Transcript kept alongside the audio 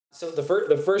So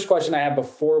the first question I have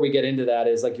before we get into that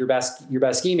is like your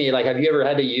Baqsimi, like, have you ever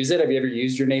had to use it? Have you ever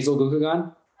used your nasal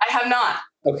glucagon? I have not.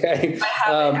 Okay. I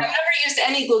haven't. I've never used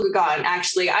any glucagon,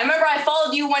 actually. I remember I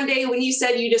followed you one day when you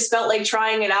said you just felt like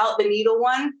trying it out, the needle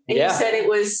one, and you said it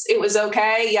was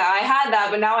okay. Yeah, I had that,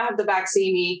 but now I have the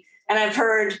Baqsimi, and I've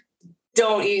heard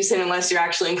don't use it unless you're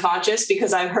actually unconscious,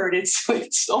 because I've heard it's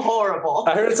horrible.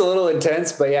 I heard it's a little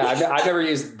intense, but yeah, I've never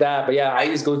used that. But yeah, I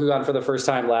used glucagon for the first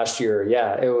time last year.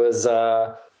 Yeah, it was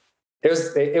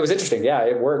interesting. Yeah,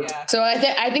 it worked. Yeah. So I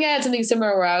think I had something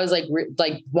similar where I was like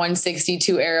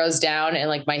 162 arrows down, and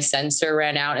like my sensor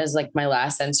ran out as like my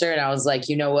last sensor. And I was like,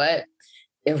 you know what?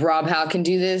 If Rob Howe can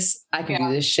do this, I can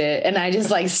do this shit. And I just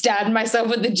like stabbed myself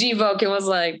with the Gvoke and was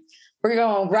like, we're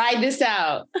going to ride this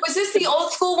out. Was this the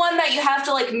old school one that you have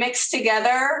to like mix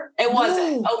together? It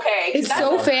wasn't. Okay. It's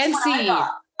so fancy.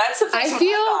 That's the first I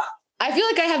feel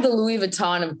like I have the Louis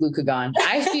Vuitton of glucagon.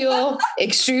 I feel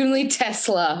extremely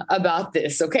Tesla about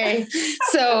this. Okay.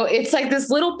 So it's like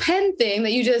this little pen thing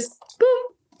that you just boom,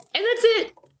 and that's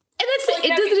it. And that's it.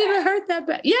 It doesn't even hurt that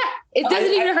bad. Yeah. It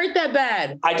doesn't even hurt that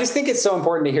bad. I just think it's so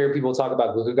important to hear people talk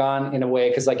about glucagon in a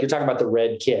way. Cause like you're talking about the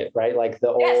red kit, right? Like the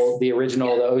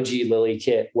original, the OG Lilly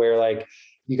kit, where like,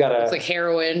 it's like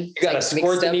heroin. You got to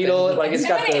squirt the needle. Like it's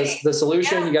got the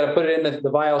solution. Yeah. You got to put it in the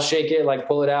vial, shake it, like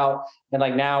pull it out. And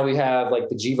like now we have like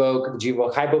the Gvoke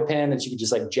HypoPen that you can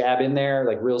just like jab in there,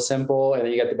 like real simple. And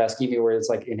then you got the Baqsimi where it's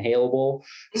like inhalable.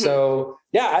 Mm-hmm. So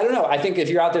yeah, I don't know. I think if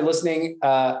you're out there listening,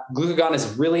 glucagon is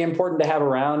really important to have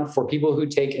around for people who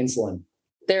take insulin.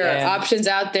 There are options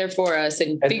out there for us,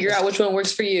 and figure out which one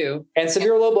works for you. And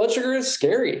severe low blood sugar is a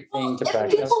scary thing to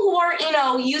practice. People who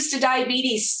aren't, used to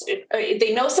diabetes,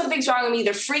 they know something's wrong with me.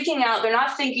 They're freaking out. They're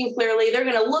not thinking clearly. They're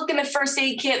going to look in the first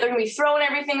aid kit. They're going to be throwing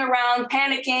everything around,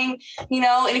 panicking,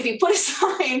 and if you put a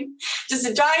sign, just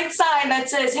a giant sign that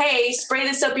says, hey, spray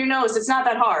this up your nose, it's not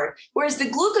that hard. Whereas the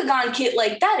glucagon kit,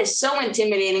 like that is so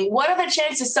intimidating. What are the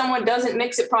chances someone doesn't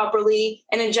mix it properly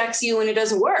and injects you and it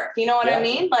doesn't work? You know what I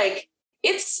mean? Like,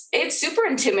 it's super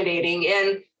intimidating.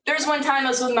 And there's one time I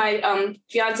was with my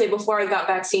fiance before I got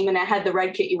vaccine, and I had the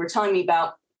red kit you were telling me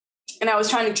about, and I was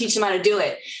trying to teach him how to do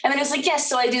it. And then it's like, yes,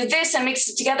 so I do this, I mix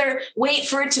it together, wait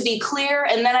for it to be clear,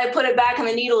 and then I put it back in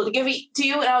the needle to give it to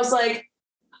you. And I was like,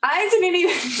 I didn't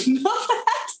even know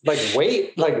that.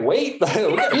 Wait.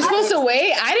 You're supposed to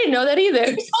wait? I didn't know that either.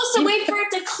 You're supposed to wait for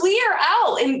it to clear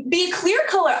out and be a clear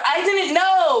color. I didn't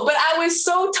know, but I was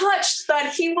so touched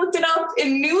that he looked it up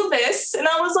and knew this. And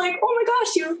I was like, oh my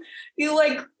gosh, you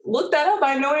like looked that up.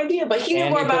 I had no idea, but he knew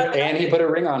more about it. And he put a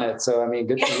ring on it. So, I mean,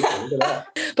 good for you. Look at that.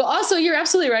 But also, you're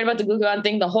absolutely right about the glucagon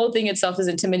thing. The whole thing itself is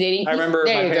intimidating. I remember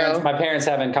my parents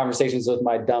having conversations with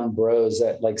my dumb bros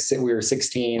at like, we were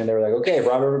 16, and they were like, okay, if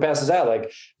Rob ever passes out,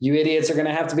 like, you idiots are going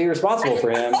to have to be responsible for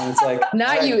him. And it's like,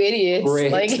 not you idiots.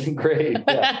 Great.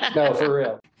 Yeah. No, for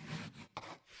real.